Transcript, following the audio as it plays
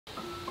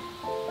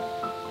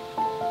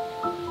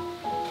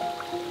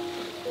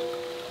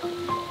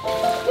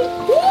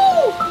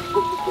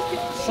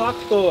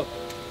sakto.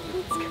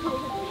 Let's go.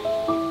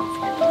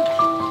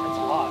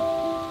 It's hot.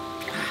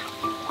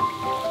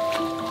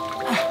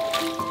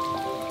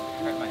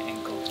 Hurt my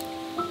ankle.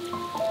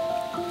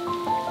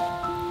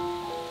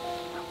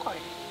 Okay.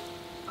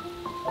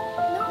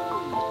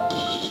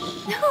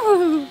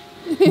 No.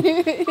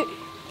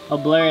 I'll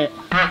blur it.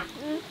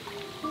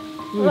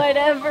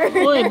 Whatever.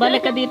 Uy,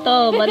 balik ka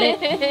dito. Balik.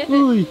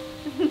 Uy.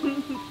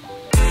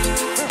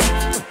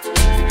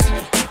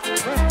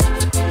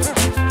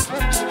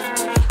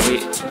 We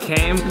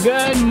came.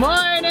 Good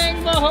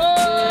morning, Bohol!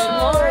 Good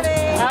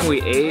morning!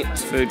 We ate,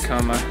 food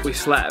coma. We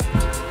slept.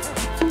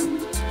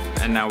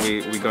 And now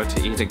we go to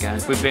eat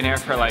again. We've been here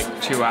for like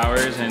 2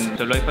 hours and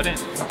tuloy pa rin.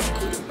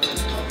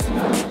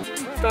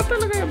 Ito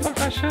talaga yung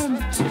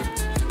bakasyon.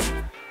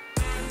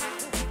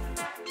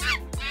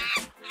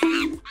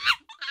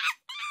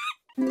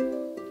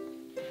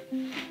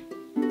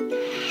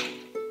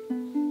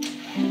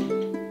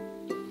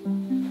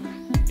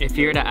 If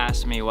you were to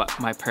ask me what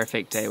my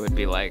perfect day would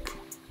be like,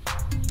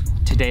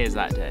 today is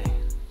that day.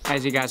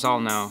 As you guys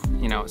all know,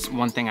 it's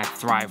one thing I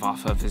thrive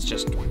off of is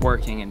just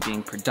working and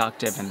being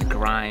productive and the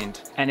grind.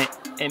 And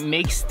it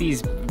makes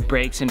these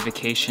breaks and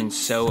vacations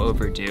so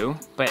overdue,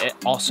 but it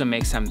also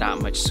makes them that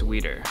much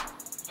sweeter.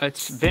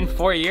 It's been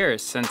 4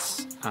 years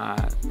since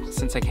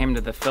I came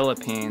to the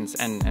Philippines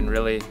and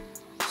really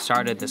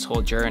started this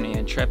whole journey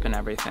and trip and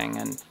everything.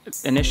 And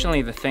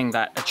initially the thing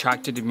that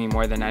attracted me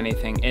more than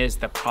anything is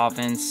the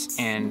province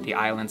and the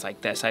islands like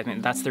this. I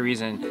think that's the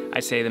reason I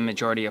say the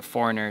majority of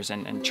foreigners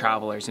and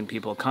travelers and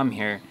people come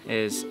here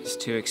is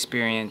to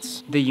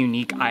experience the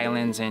unique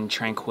islands and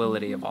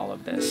tranquility of all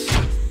of this.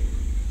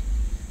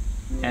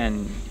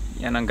 And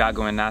yan ang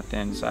gagawin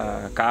natin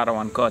sa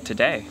kaarawan ko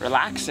today.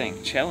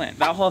 Relaxing, chilling.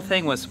 That whole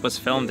thing was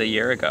filmed a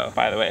year ago,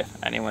 by the way, if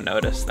anyone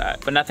noticed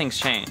that. But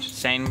nothing's changed.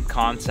 Same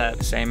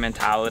concept, same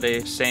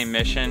mentality, same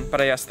mission.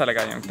 Parehas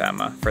talaga yung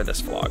tema for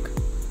this vlog.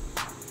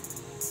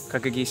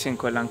 Kagagising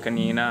ko lang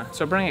kanina.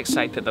 Sobrang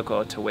excited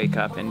ako to wake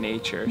up in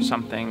nature,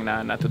 something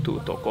na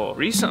natututo ko.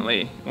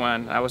 Recently,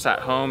 when I was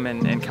at home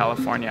in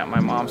California at my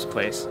mom's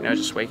place,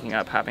 just waking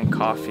up, having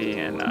coffee,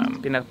 and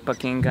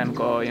pinapakinggan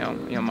ko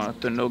yung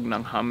mga tunog ng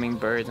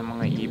hummingbirds and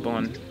mga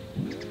ibon.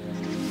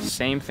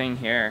 Same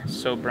thing here.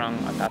 Sobrang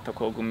atato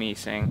ko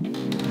gumising.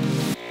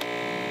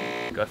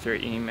 Go through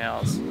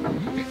emails.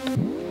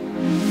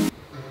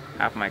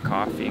 Have my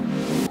coffee.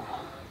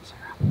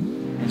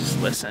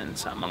 Just listen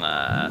sa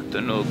mga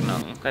tunog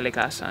ng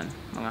kalikasan,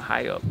 mga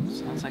hayop.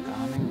 Sounds like a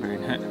hummingbird.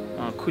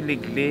 Mga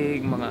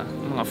kuliglig,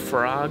 mga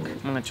frog,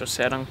 mga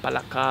tsoserang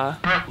palaka,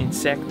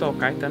 insekto,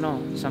 kahit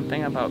ano.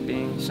 Something about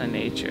being sa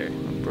nature,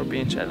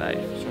 probinsya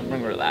life.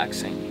 Sobrang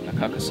relaxing.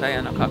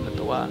 Nakakasaya,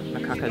 nakakatuwa,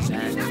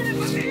 nakakazen.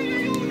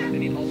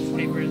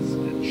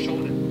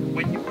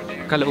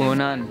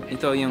 Kalaunan,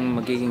 ito yung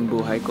magiging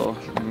buhay ko.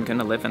 I'm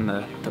gonna live in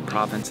the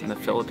province in the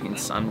Philippines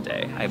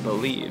someday, I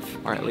believe.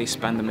 Or at least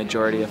spend the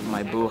majority of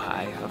my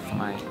buhay, of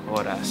my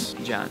oras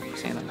dyan.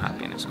 Kasi ang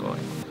happiness ko.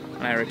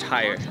 When I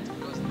retire.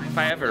 If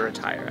I ever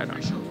retire, I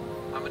don't know.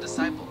 I'm a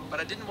disciple,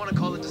 but I didn't want to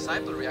call it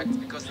disciple react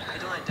because I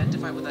don't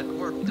identify with that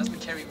word. It doesn't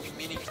carry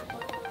meaning.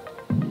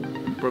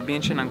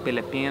 Probinsya ng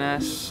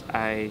Pilipinas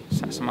ay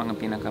isa sa mga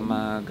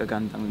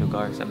pinakamagagandang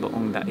lugar sa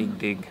buong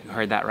daigdig. You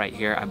heard that right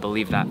here. I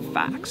believe that.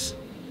 Facts.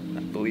 I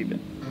believe it.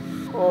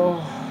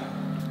 Oh.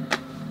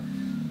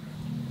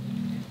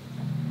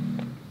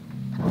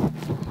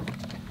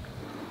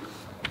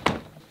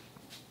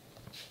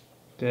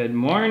 Good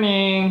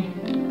morning.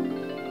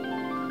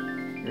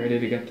 You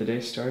ready to get the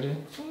day started?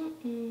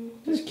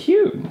 This is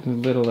cute. The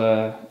little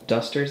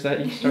dusters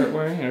that you start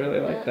wearing. I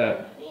really like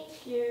that.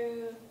 Thank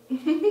you.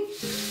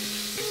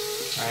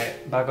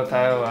 Alright, bago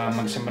tayo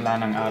magsimula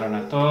ng araw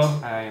na to,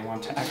 I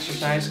want to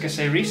exercise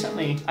kasi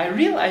recently I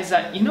realized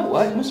that, you know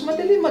what, mas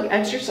madali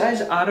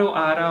mag-exercise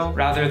araw-araw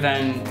rather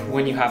than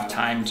when you have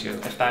time to,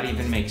 if that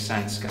even makes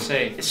sense.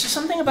 Kasi it's just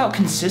something about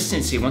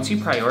consistency. Once you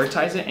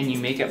prioritize it and you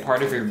make it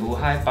part of your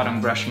buhay,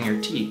 parang brushing your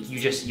teeth,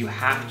 you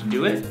have to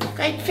do it.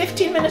 Okay,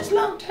 15 minutes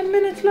lang, 10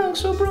 minutes lang,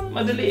 sobrang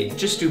madali.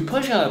 Just do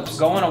push-ups,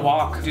 go on a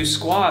walk, do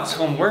squats,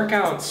 home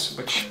workouts,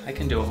 which I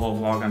can do a whole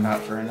vlog on that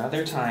for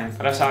another time.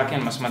 Para sa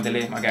akin, mas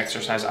madali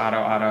mag-exercise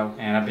araw-araw,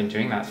 and I've been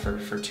doing that for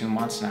 2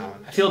 months now.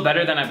 I feel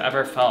better than I've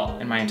ever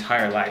felt in my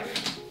entire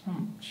life.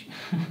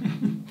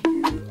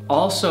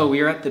 Also,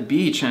 we are at the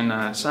beach and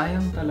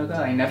sayang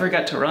talaga, I never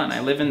get to run. I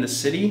live in the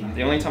city.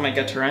 The only time I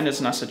get to run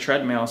is nasa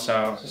treadmill,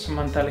 so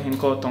sasamantalahin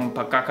ko tong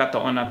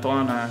pagkakataon na to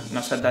na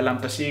nasa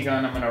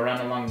dalampasigan, I'm gonna run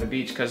along the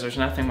beach because there's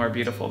nothing more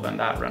beautiful than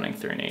that, running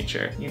through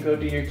nature. You go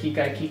do your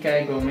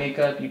kikay, go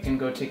makeup, you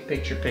can go take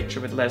picture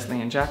with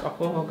Leslie and Jack.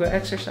 I'll go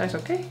exercise,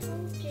 okay?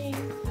 Okay,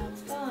 have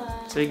fun.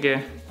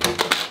 Sige.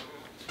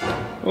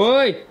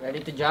 Oi!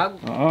 Ready to jog?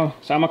 Oo.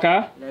 Sama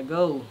ka? Let's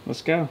go. Let's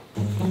go.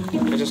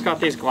 I just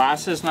got these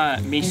glasses na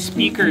may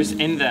speakers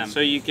in them so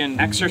you can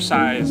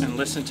exercise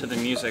and listen to the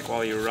music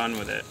while you run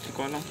with it.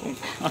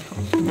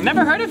 I've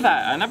never heard of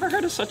that. I never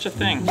heard of such a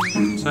thing.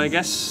 So I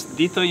guess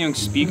dito yung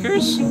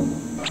speakers.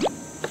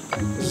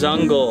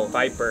 Zungle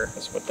Viper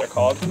is what they're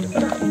called.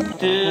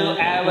 2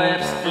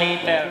 hours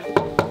later.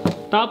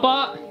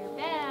 Tapa!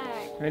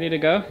 Back. Ready to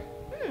go?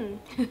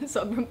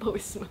 Sobrang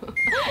pawis mo.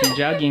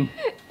 Jogging.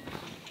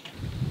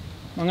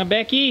 Mga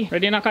Becky,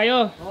 ready na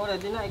kayo? Oo,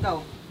 ready na,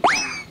 ikaw.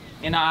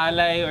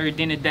 Inaalay or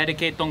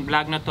dinededicate tong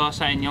vlog na to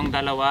sa inyong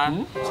dalawa.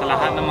 Sa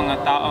lahat ng mga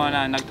tao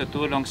na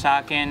nagtutulong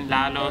sa akin,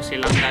 lalo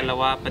silang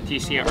dalawa,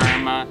 pati si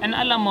Irma. And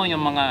alam mo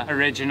yung mga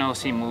original,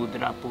 si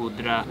Mudra,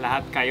 Pudra.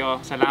 Lahat kayo,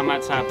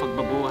 salamat sa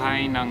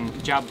pagbabuhay ng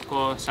job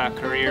ko, sa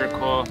career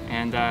ko,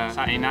 and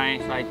sa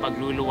inay, sa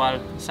pagluluwal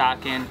sa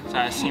akin,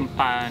 sa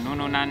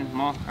simpanununan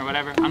mo, or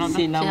whatever. Ano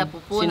to?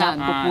 Sinapupunan.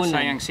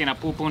 Sayang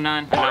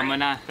sinapupunan. Alam mo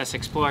na, let's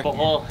explore.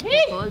 Bohol.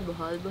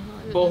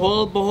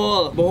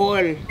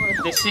 Bohol.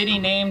 The city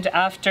named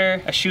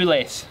after a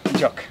shoelace.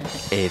 Joke.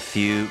 A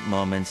few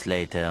moments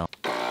later.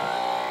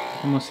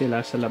 Ano sila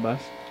sa labas?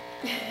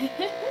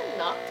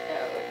 Knocked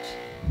out.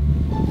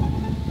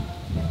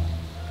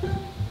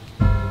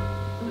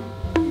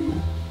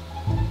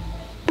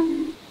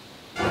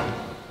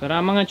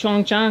 Tara mga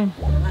chong-chang,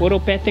 puro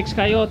petiks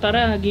kayo,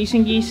 tara,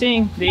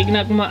 gising-gising. Daig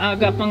na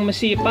maaga pang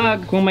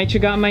masipag. Kung may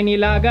tiyaga may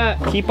nilaga,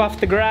 keep off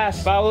the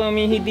grass. Bawal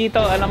umihi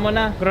dito, alam mo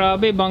na.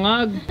 Grabe,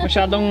 bangag.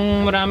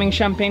 Masyadong maraming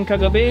champagne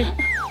kagabi.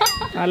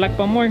 Alak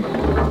pa more.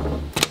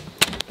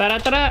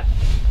 Tara, tara!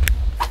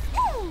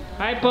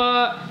 Hi po!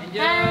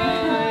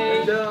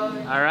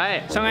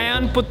 Alright, so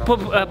ngayon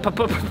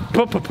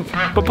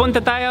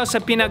pupunta tayo sa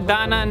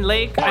Hinagdanan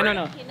Lake. I don't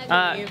know.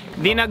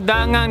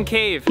 Hinagdanan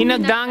Cave.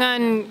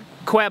 Hinagdanan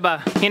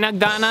Cueva.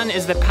 Hinagdanan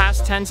is the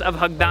past tense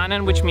of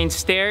Hagdanan, which means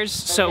stairs.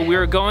 So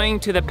we're going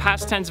to the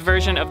past tense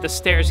version of the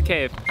stairs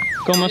cave.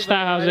 Kumusta?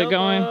 How's it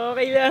going?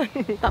 Okay lang.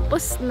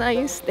 Tapos na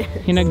yung stairs.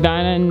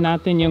 Hinagdanan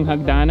natin yung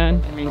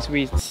hagdanan. It means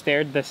we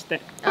stared the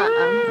stairs.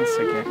 That's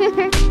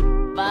okay.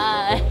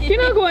 Bye.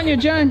 Ginagawa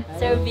niyo dyan?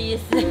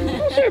 Service.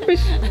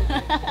 Service.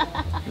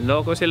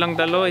 Loko silang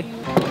daloy.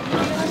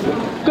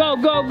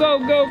 Go, go, go,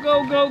 go,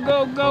 go, go,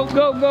 go, go,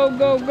 go, go,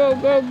 go, go,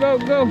 go, go,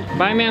 go.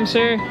 Bye, ma'am,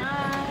 sir.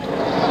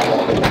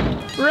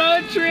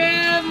 Road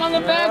trip, mga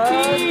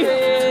Becky!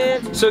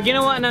 So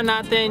ginawa na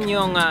natin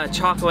yung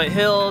chocolate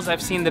hills.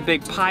 I've seen the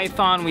big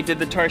python. We did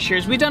the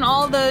tarsiers. We've done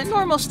all the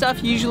normal stuff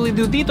you usually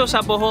do dito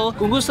sa Bohol.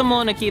 Kung gusto mo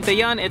nakita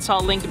yan, it's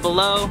all linked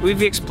below. We've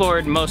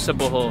explored most of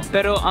Bohol.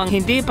 Pero ang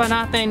hindi pa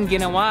natin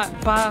ginawa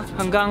pa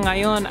hanggang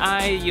ngayon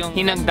ay yung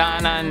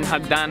Hinagdanan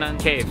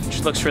Cave,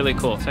 which looks really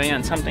cool. So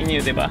yan, something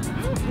new, diba?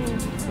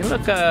 You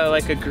look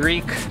like a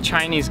Greek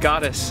Chinese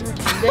goddess.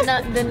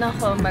 Doon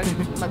ako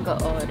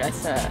mag-oras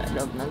sa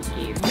loob ng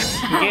cave.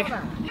 Okay.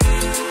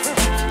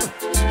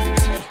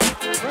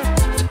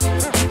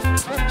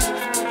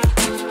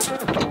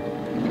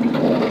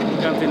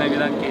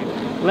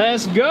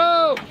 Let's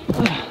go!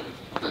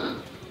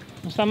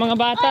 Basta mga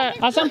bata.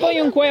 Asan po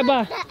yung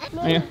kuweba?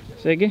 Ayun.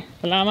 Sige.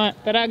 Salamat.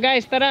 Tara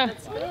guys, tara.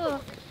 Let's go.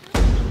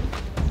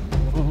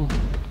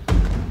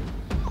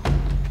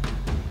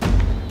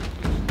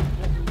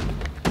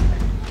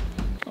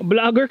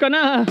 Vlogger ka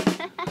na.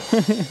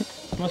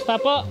 Musta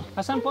po?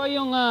 Asan po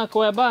yung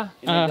kuweba?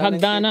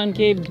 Hagdanan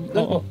Cave.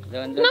 Oo.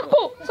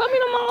 Naku! Sabi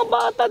ng mga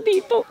bata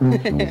dito.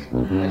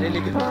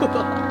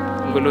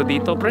 Ang gulo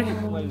dito, pre.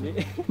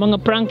 Mga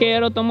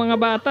prankero tong mga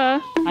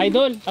bata.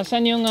 Idol,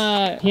 asan yung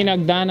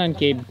Hinagdanan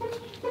Cave?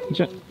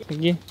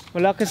 Sige.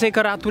 Wala kasi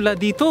karatula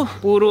dito.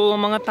 Puro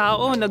mga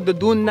tao.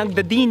 Nagdadun,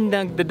 nagdadin,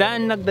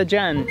 nagdadan,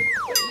 nagdadyan.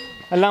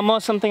 Alam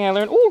mo, something I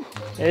learned,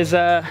 is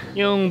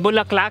yung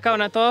bulaklakaw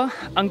na to,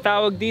 ang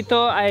tawag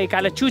dito ay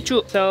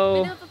kalachuchu.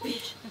 So,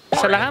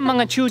 sa lahat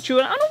mga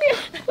chuchu, anong yan?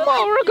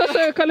 Maura ka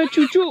sa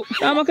kalachuchu.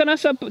 Tama ka na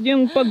sa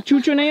yung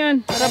pagchuchu na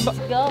yan.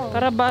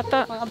 Para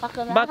bata.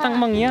 Batang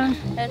mangyan.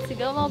 Let's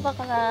go mga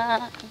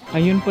bakla.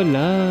 Ayun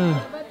pala.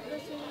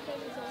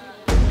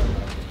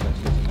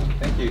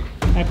 Thank you.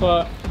 Ay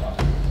po.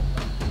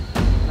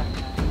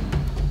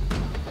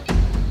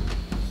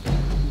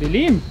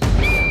 Dilim.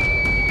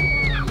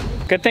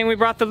 Good thing we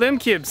brought the limb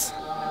cubes.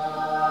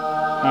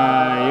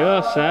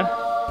 Ayos, ha?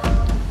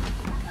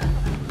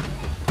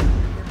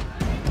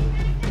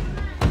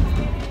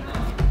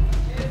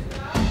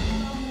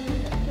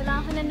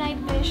 Kailangan ko na night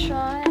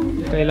vision.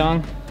 Okay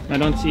lang. I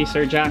don't see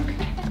Sir Jack.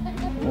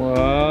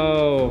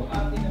 Wow.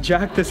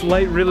 Jack, this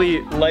light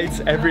really lights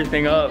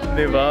everything up,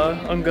 diba?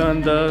 Ang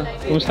ganda.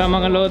 Kumusta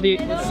mga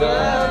Lodi?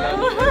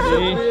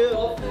 Okay.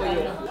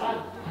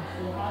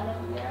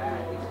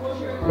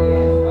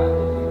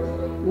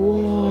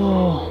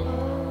 Wow.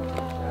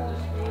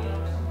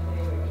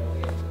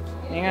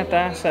 Ingat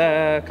sa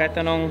kahit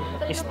anong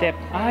step.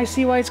 I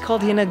see why it's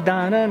called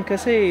Hinagdanan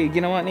kasi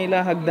ginawa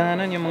nila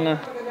hagdanan yung mga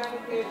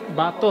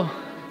bato.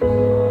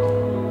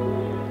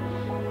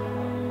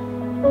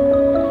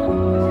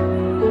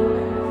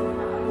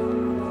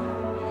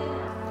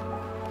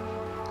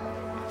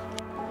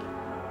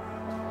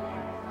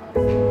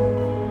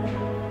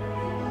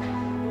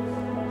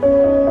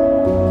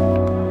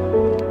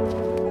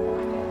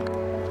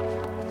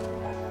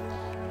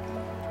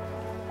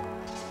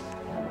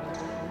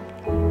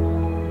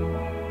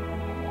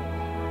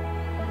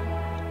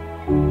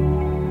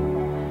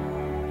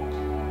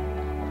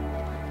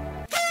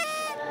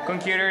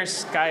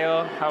 computers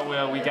kayo, how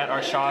we get our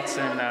shots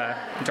in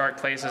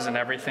dark places and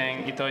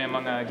everything. Ito yung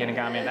mga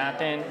ginagamit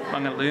natin.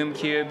 Mga loom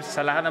cubes.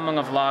 Sa lahat ng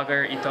mga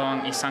vlogger,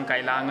 itong isang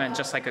kailangan,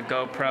 just like a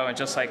GoPro and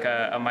just like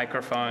a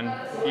microphone.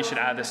 You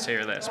should add this to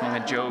your list.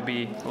 Mga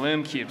Joby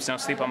loom cubes.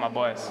 Don't sleep on my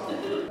boys.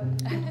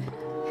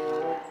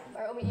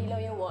 Or umiilaw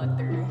yung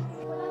water.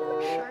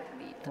 Shark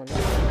dito.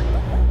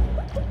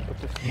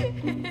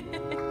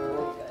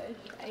 Oh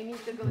gosh, I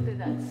need to go to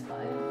that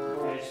spot.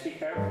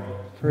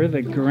 For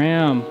the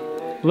gram.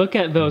 Look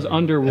at those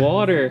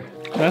underwater.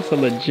 That's a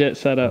legit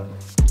setup.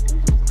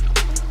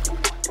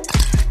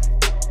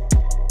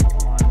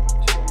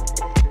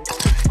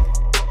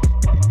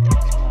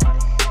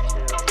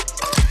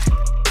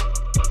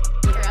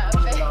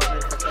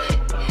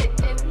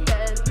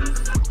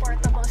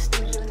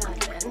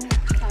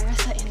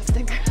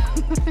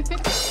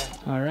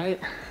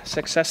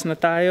 Success na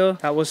tayo.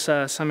 That was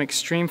some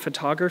extreme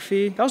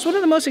photography. That was one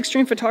of the most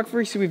extreme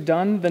photographies we've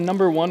done. The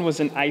 #1 was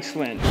in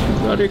Iceland.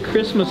 Brought our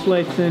Christmas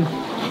lights in.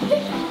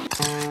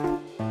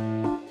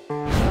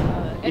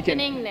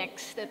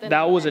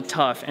 That was a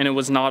tough, and it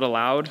was not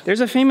allowed.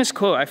 There's a famous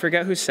quote, I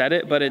forget who said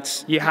it, but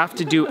it's, you have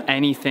to do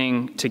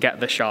anything to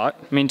get the shot.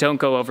 I mean, don't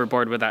go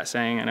overboard with that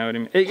saying, I know what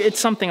I mean. It's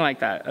something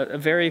like that.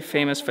 A very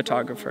famous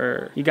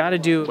photographer. You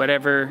gotta do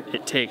whatever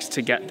it takes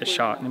to get the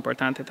shot.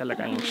 Importante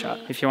talaga yung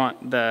shot. If you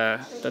want the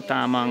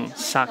tamang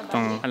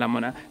saktong, alam mo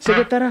na.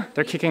 Sige, tara.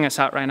 They're kicking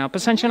us out right now.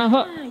 Pasensya na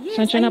ho.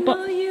 Pasensya na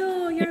po.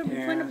 You're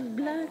one of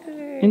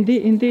vlogger.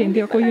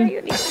 Hindi ako yun.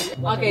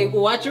 Okay,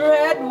 watch your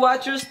head,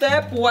 watch your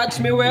step, watch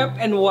me whip,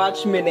 and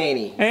watch me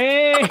nanny.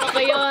 Hey!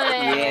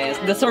 Yes,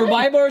 the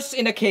survivors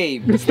in a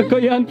cave. Gusto ko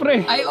yan,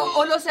 pre. Ay,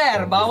 olo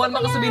sir, bawal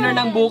makasabihin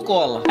ng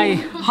bukol. Ay.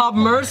 Have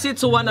mercy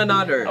to one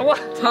another. What?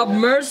 Have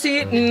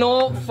mercy,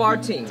 no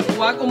farting.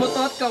 Huwag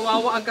umutot,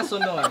 kawawa ang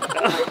kasunod.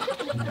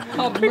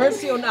 Have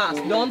mercy on us,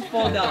 don't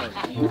fall down.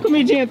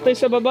 Comedian tayo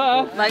sa baba,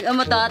 ah. Wag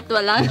umutot,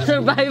 walang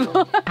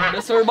survival.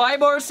 The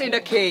survivors in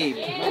the cave.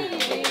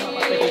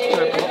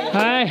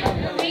 Hi.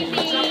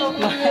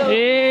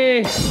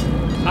 Eh.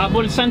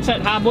 Habol sunset,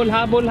 habol.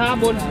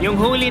 Yung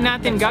huli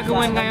natin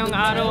gagawin ngayong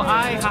araw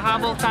ay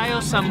hahabol tayo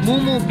sa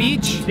Momo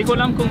Beach. Di ko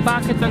alam kung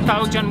bakit ang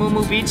tawag dyan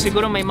Momo Beach.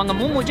 Siguro may mga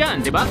mumo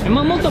dyan, di ba? May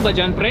mga multo ba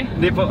dyan, pre?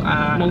 Di po,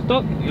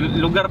 Multo?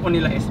 lugar po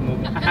nila is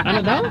Momo.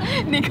 Ano daw?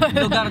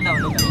 Lugar daw,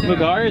 lugar.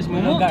 Lugar is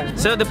Momo? Lugar.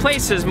 So the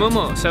place is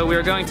Momo. So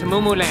we're going to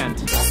Momo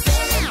Land.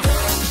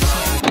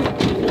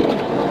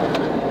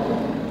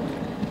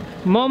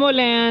 Momo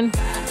Land.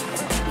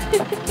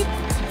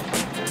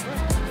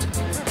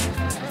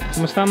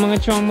 Kumusta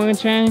mga chong, mga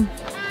chang?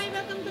 Hi,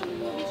 welcome to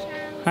Movie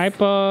Show. Hi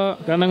po.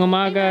 Gandang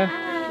umaga.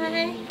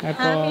 Hi. Hi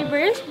po. Happy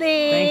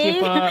birthday. Thank you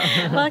po.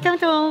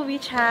 Welcome to Momo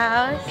Beach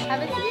House.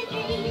 Have a good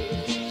day.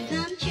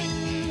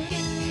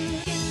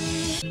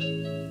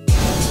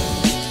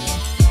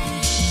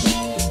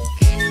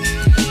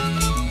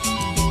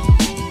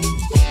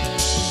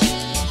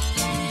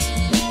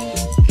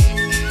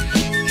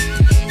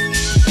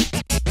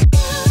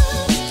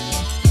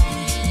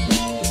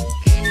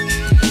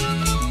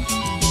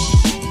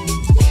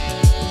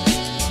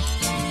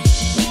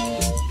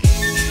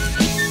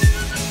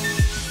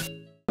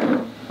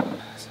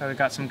 So we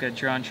got some good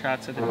drone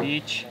shots of the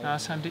beach. Now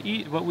it's time to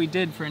eat. What we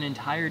did for an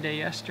entire day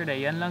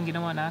yesterday. Yan lang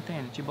ginawa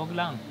natin. Chibog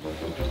lang.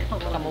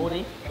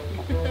 Kamori.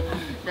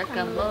 The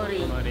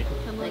Kamori.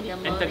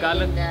 In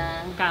Tagalog,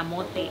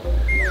 kamote.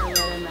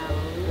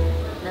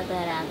 The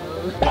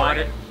Barado.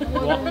 water.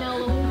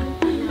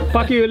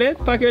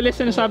 Pakiulit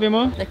sinasabi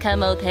mo? The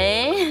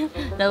kamote,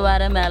 the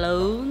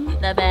watermelon,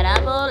 the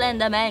pineapple,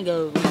 and the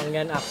mango.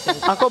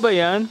 Ako ba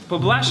yan?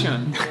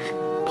 Poblacion.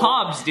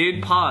 Pobs,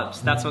 dude,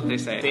 pobs. That's what they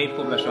say. Say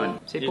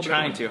poblacion. You're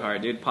trying too hard,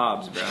 dude.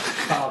 Pobs, bro.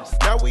 Pobs.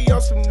 Now we on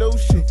some new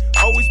shit.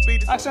 Always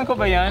be the Accent ko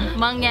ba yan?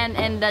 Mangyan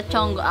and the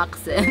Chongo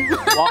accent.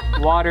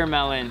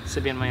 Watermelon.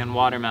 Sabihin mo yan,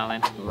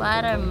 watermelon.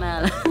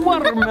 Watermelon.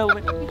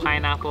 Watermelon.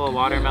 Pineapple,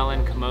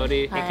 watermelon,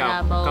 kamote.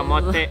 Ikaw, Pineapple.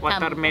 kamote,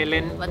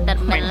 watermelon.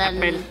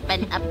 Watermelon,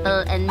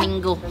 pineapple, and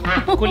mango.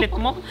 Kulit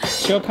mo.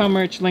 Shop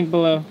merch, link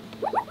below.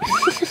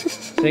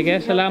 Sige,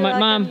 salamat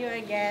ma'am. You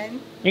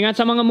again. Ingat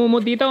sa mga mumo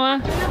dito ha.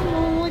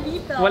 Momo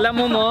dito. Wala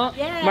mumo.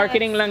 Yes.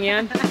 Marketing lang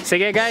yan.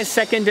 Sige guys,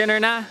 second dinner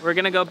na. We're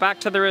gonna go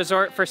back to the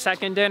resort for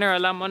second dinner.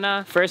 Alam mo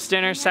na. First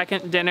dinner,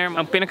 second dinner.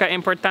 Ang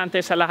pinaka-importante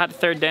sa lahat,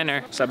 third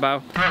dinner.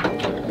 Sabaw.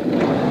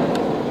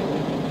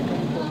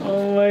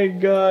 Oh my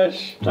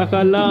gosh.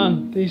 Taka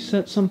lang. They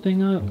set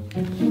something up.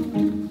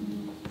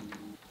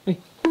 Ay.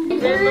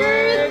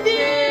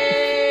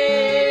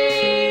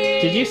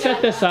 Did you set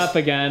this up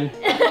again?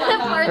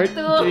 Part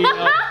 2.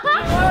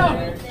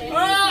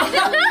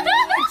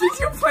 Did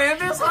you plan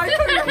this? I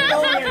couldn't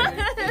know it.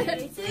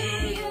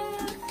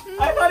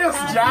 I thought it was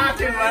Jack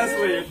and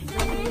Leslie.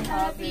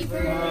 Happy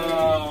birthday.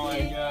 Oh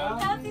my god.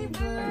 Happy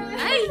birthday.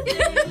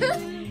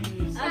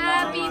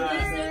 Happy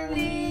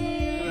birthday.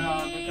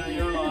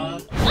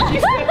 You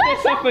set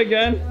this up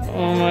again?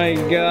 Oh my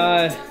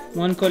god.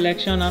 One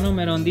collection, ano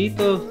meron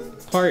dito?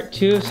 Part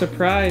 2,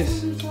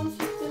 surprise.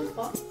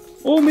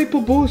 Oh, may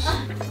pubos.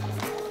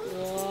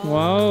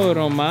 Wow,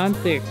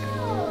 romantic.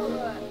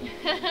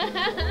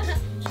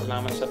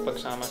 Salamat sa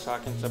pagsama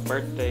sa akin sa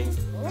birthday.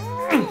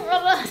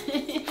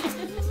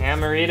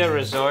 Amorita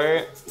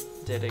Resort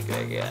did it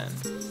again.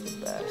 It's the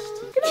best.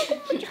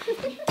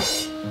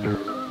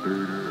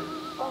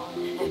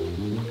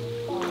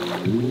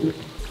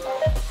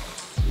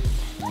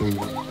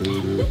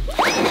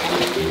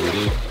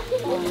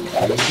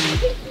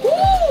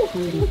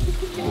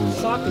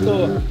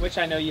 Sakto, which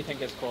I know you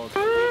think is cold.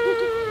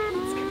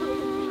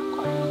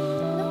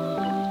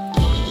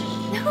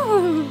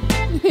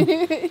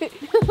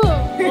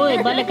 Uy,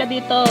 balik ka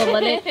dito,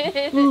 balik.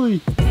 Uy.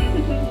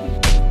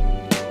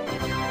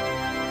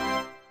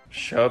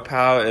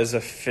 Shopao is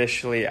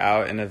officially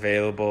out and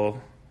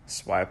available.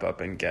 Swipe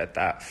up and get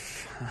that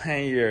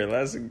fire.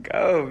 Let's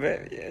go,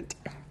 baby.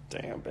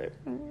 Damn, baby.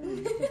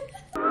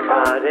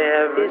 Caught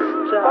every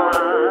star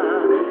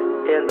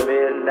in the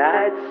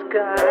midnight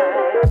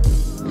sky.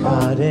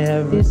 Caught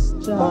every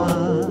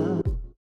star